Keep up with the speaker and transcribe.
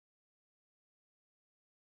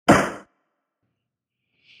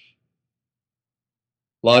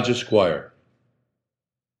Lodge Esquire,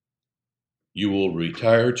 you will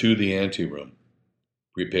retire to the anteroom,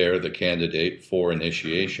 prepare the candidate for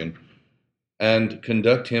initiation, and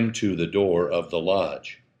conduct him to the door of the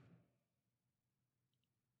lodge.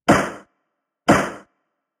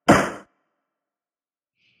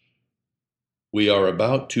 We are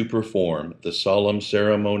about to perform the solemn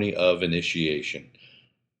ceremony of initiation,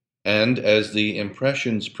 and as the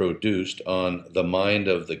impressions produced on the mind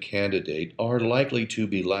of the candidate are likely to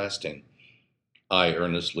be lasting, I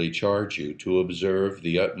earnestly charge you to observe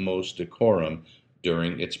the utmost decorum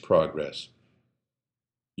during its progress.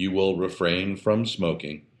 You will refrain from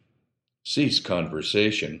smoking, cease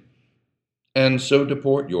conversation, and so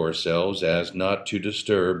deport yourselves as not to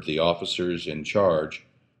disturb the officers in charge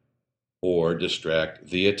or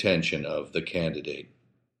distract the attention of the candidate.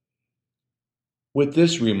 With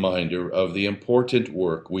this reminder of the important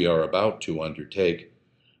work we are about to undertake,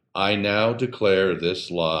 I now declare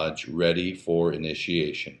this lodge ready for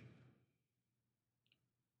initiation.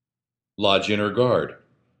 Lodge Inner Guard,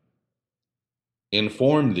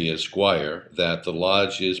 inform the esquire that the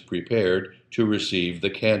lodge is prepared to receive the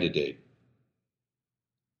candidate.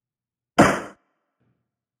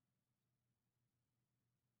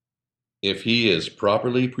 If he is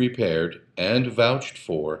properly prepared and vouched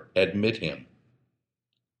for, admit him.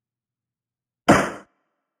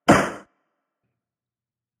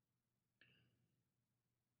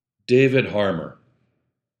 David Harmer,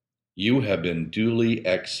 you have been duly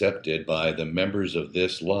accepted by the members of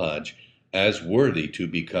this lodge as worthy to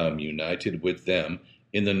become united with them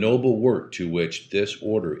in the noble work to which this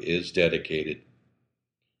order is dedicated.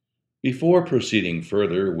 Before proceeding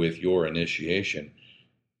further with your initiation,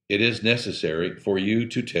 it is necessary for you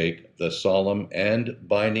to take the solemn and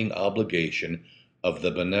binding obligation of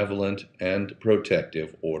the benevolent and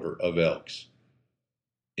protective Order of Elks.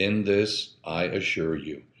 In this, I assure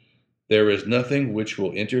you, there is nothing which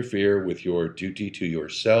will interfere with your duty to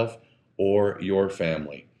yourself or your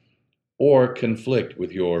family, or conflict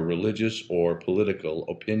with your religious or political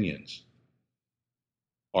opinions.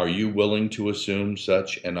 Are you willing to assume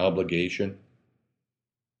such an obligation?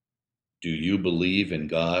 Do you believe in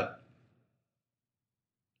God?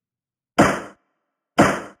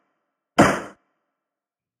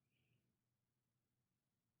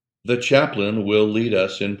 The chaplain will lead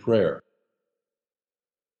us in prayer.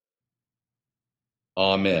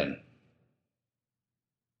 Amen.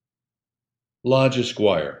 Lodge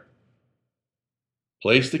Esquire,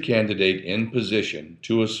 place the candidate in position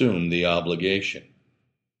to assume the obligation,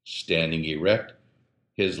 standing erect,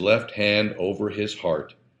 his left hand over his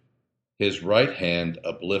heart, his right hand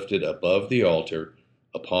uplifted above the altar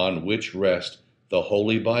upon which rest the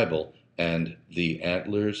Holy Bible and the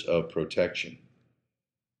antlers of protection.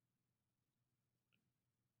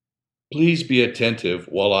 Please be attentive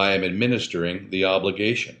while I am administering the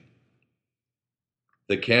obligation.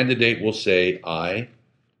 The candidate will say, "I,"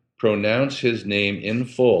 pronounce his name in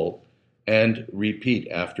full, and repeat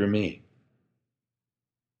after me.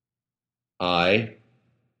 I,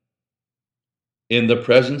 in the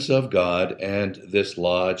presence of God and this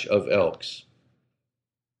lodge of Elks,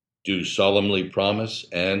 do solemnly promise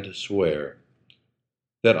and swear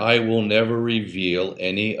that I will never reveal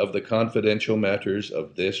any of the confidential matters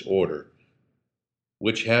of this order,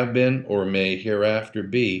 which have been or may hereafter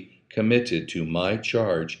be committed to my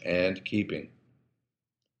charge and keeping.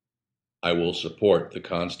 I will support the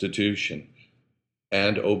Constitution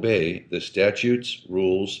and obey the statutes,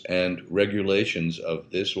 rules, and regulations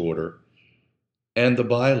of this order and the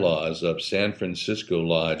bylaws of San Francisco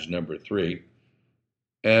Lodge No. 3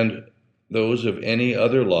 and those of any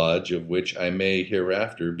other lodge of which I may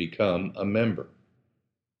hereafter become a member.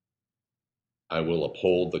 I will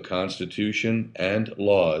uphold the Constitution and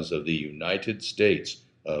laws of the United States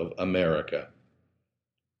of America.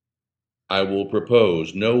 I will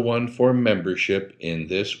propose no one for membership in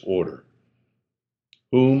this order,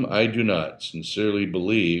 whom I do not sincerely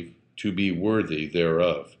believe to be worthy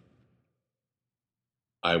thereof.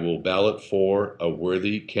 I will ballot for a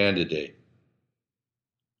worthy candidate,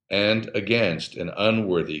 and against an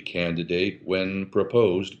unworthy candidate when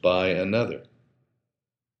proposed by another.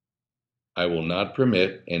 I will not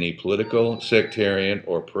permit any political, sectarian,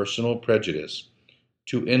 or personal prejudice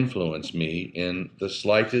to influence me in the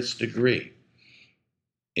slightest degree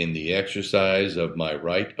in the exercise of my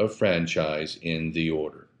right of franchise in the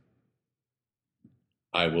order.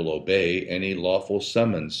 I will obey any lawful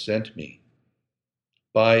summons sent me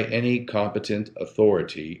by any competent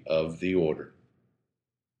authority of the order.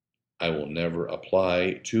 I will never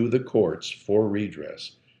apply to the courts for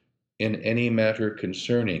redress in any matter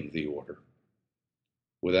concerning the order.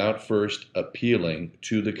 without first appealing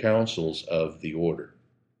to the councils of the order.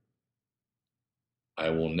 I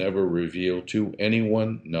will never reveal to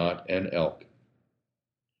anyone not an elk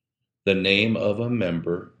the name of a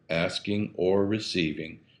member asking or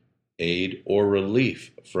receiving aid or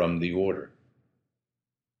relief from the order.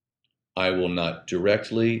 I will not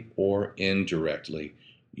directly or indirectly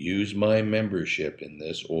use my membership in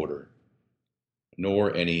this order,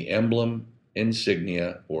 nor any emblem,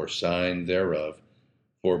 insignia, or sign thereof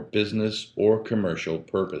for business or commercial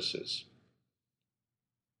purposes.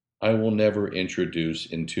 I will never introduce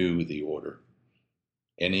into the order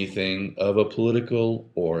anything of a political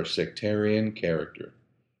or sectarian character,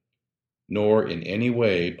 nor in any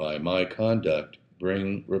way by my conduct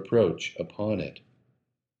bring reproach upon it.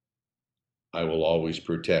 I will always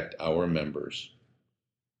protect our members,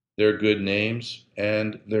 their good names,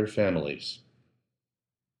 and their families,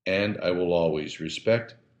 and I will always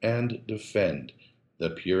respect and defend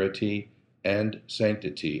the purity and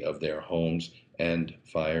sanctity of their homes and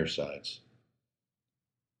firesides.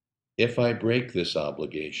 If I break this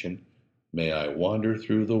obligation, may I wander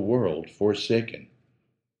through the world forsaken.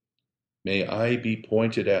 May I be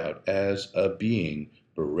pointed out as a being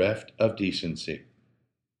bereft of decency,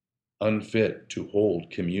 unfit to hold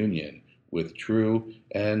communion with true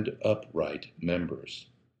and upright members.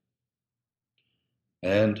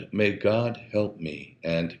 And may God help me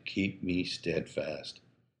and keep me steadfast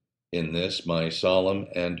in this my solemn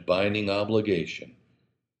and binding obligation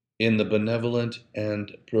in the benevolent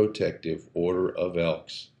and protective order of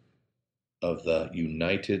Elks of the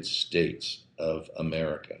United States of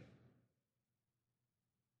America.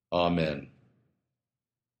 Amen.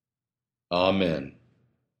 Amen.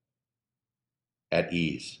 At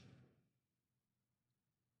ease.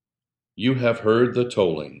 You have heard the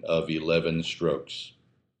tolling of 11 strokes.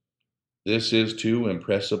 This is to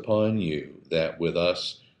impress upon you that with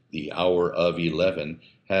us the hour of 11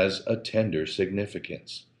 has a tender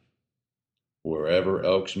significance. Wherever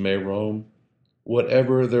elks may roam,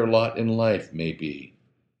 whatever their lot in life may be,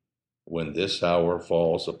 when this hour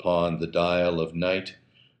falls upon the dial of night,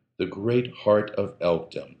 the great heart of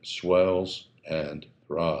elkdom swells and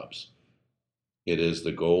throbs. It is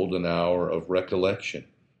the golden hour of recollection,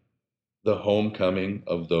 the homecoming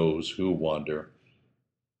of those who wander,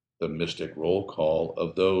 the mystic roll call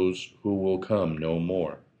of those who will come no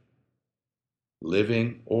more.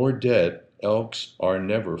 Living or dead, elks are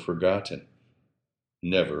never forgotten,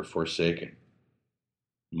 never forsaken.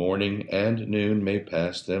 Morning and noon may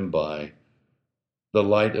pass them by, the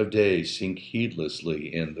light of day sink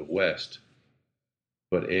heedlessly in the west,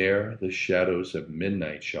 but ere the shadows of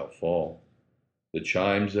midnight shall fall, the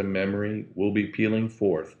chimes of memory will be pealing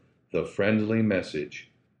forth the friendly message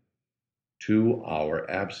to our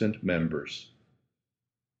absent members.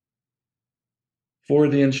 For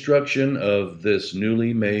the instruction of this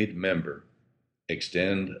newly made member,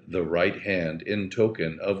 extend the right hand in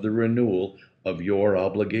token of the renewal of your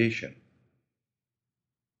obligation.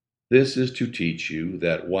 This is to teach you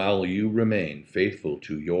that while you remain faithful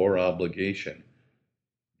to your obligation,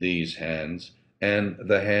 these hands and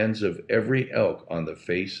the hands of every elk on the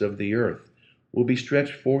face of the earth will be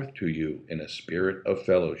stretched forth to you in a spirit of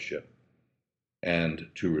fellowship, and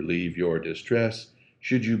to relieve your distress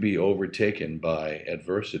should you be overtaken by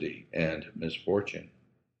adversity and misfortune.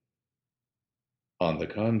 On the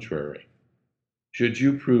contrary, should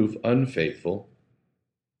you prove unfaithful,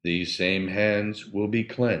 these same hands will be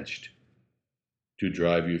clenched to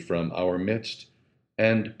drive you from our midst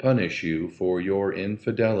and punish you for your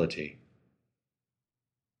infidelity.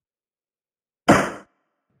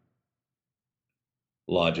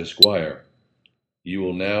 Lodge Esquire, you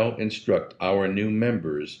will now instruct our new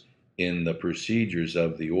members in the procedures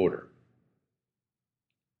of the order.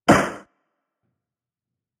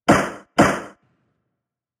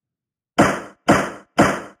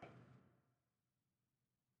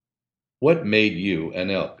 What made you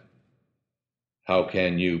an elk? How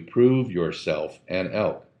can you prove yourself an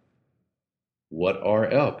elk? What are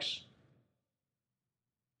elks?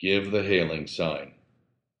 Give the hailing sign.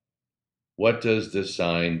 What does this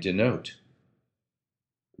sign denote?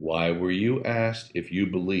 Why were you asked if you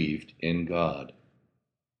believed in God?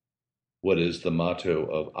 What is the motto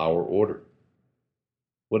of our order?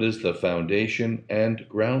 What is the foundation and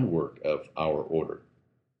groundwork of our order?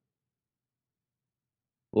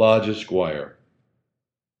 Lodge Esquire,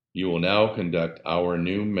 you will now conduct our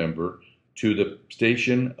new member to the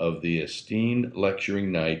station of the esteemed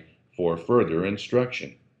lecturing knight for further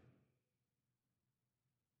instruction.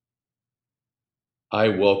 I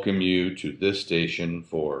welcome you to this station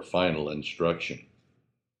for final instruction.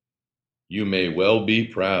 You may well be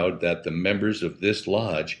proud that the members of this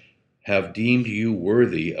lodge have deemed you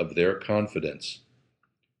worthy of their confidence.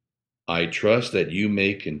 I trust that you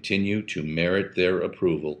may continue to merit their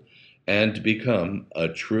approval and become a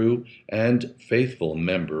true and faithful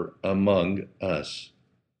member among us.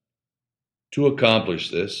 To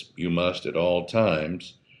accomplish this, you must at all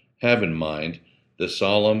times have in mind the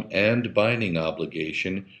solemn and binding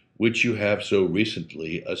obligation which you have so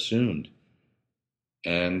recently assumed.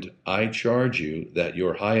 And I charge you that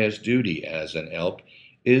your highest duty as an elk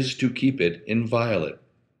is to keep it inviolate.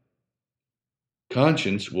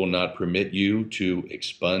 Conscience will not permit you to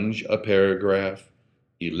expunge a paragraph,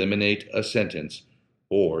 eliminate a sentence,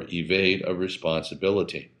 or evade a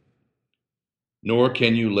responsibility. Nor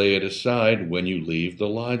can you lay it aside when you leave the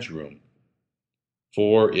lodge room,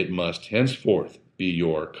 for it must henceforth be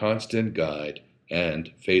your constant guide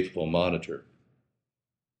and faithful monitor.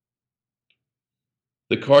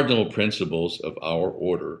 The cardinal principles of our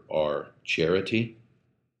order are charity,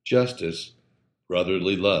 justice,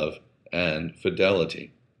 brotherly love, and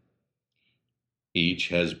fidelity. Each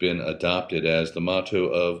has been adopted as the motto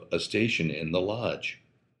of a station in the lodge.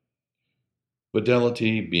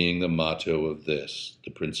 Fidelity being the motto of this,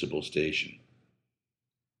 the principal station.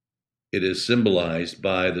 It is symbolized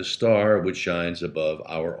by the star which shines above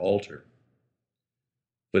our altar.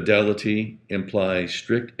 Fidelity implies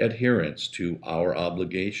strict adherence to our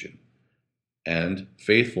obligation and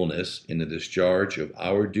faithfulness in the discharge of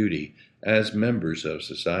our duty as members of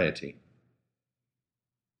society.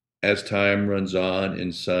 As time runs on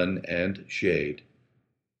in sun and shade,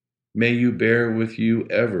 may you bear with you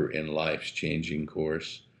ever in life's changing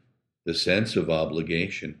course the sense of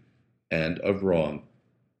obligation and of wrong,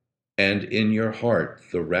 and in your heart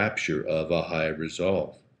the rapture of a high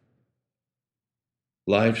resolve.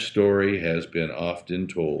 Life's story has been often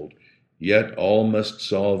told, yet all must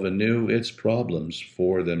solve anew its problems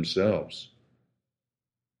for themselves.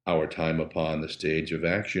 Our time upon the stage of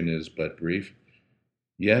action is but brief,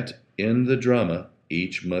 yet in the drama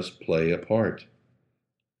each must play a part.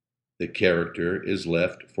 The character is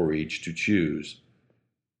left for each to choose,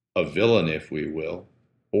 a villain if we will,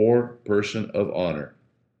 or person of honor,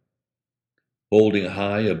 holding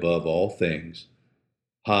high above all things,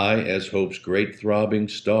 high as hope's great throbbing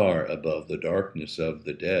star above the darkness of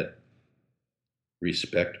the dead,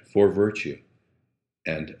 respect for virtue,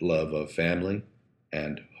 and love of family,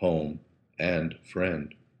 and home, and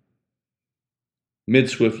friend.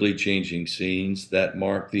 Mid swiftly changing scenes that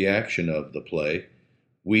mark the action of the play,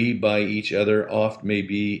 we by each other oft may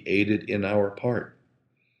be aided in our part,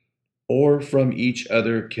 or from each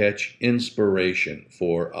other catch inspiration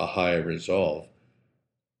for a high resolve,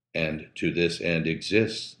 and to this end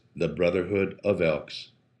exists the Brotherhood of Elks.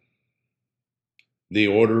 The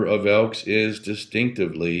Order of Elks is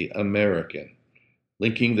distinctively American,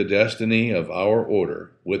 linking the destiny of our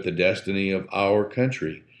order with the destiny of our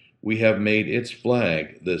country. We have made its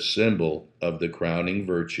flag the symbol of the crowning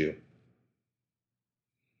virtue.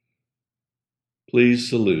 Please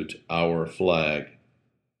salute our flag.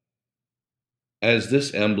 As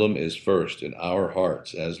this emblem is first in our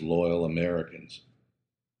hearts as loyal Americans,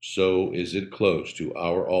 so is it close to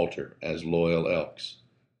our altar as loyal Elks.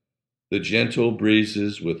 The gentle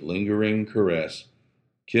breezes with lingering caress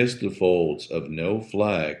kiss the folds of no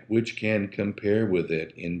flag which can compare with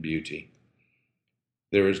it in beauty.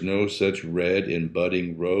 There is no such red in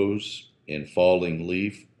budding rose, in falling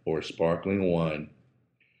leaf, or sparkling wine.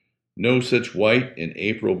 No such white in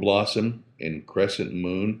April blossom, in crescent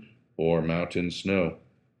moon, or mountain snow.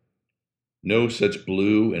 No such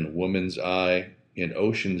blue in woman's eye, in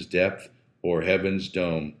ocean's depth, or heaven's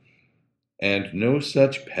dome. And no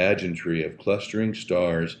such pageantry of clustering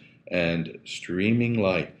stars and streaming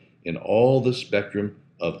light in all the spectrum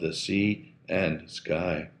of the sea and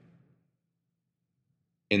sky.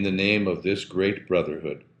 In the name of this great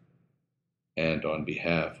brotherhood, and on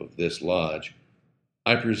behalf of this lodge,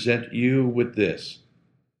 I present you with this,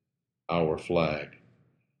 our flag.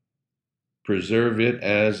 Preserve it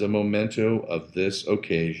as a memento of this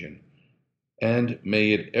occasion, and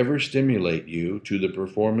may it ever stimulate you to the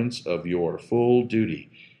performance of your full duty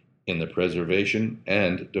in the preservation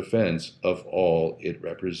and defense of all it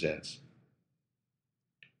represents.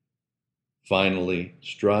 Finally,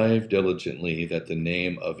 strive diligently that the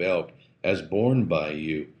name of Elk, as borne by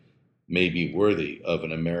you, may be worthy of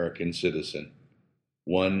an American citizen,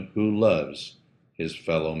 one who loves his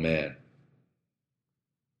fellow man.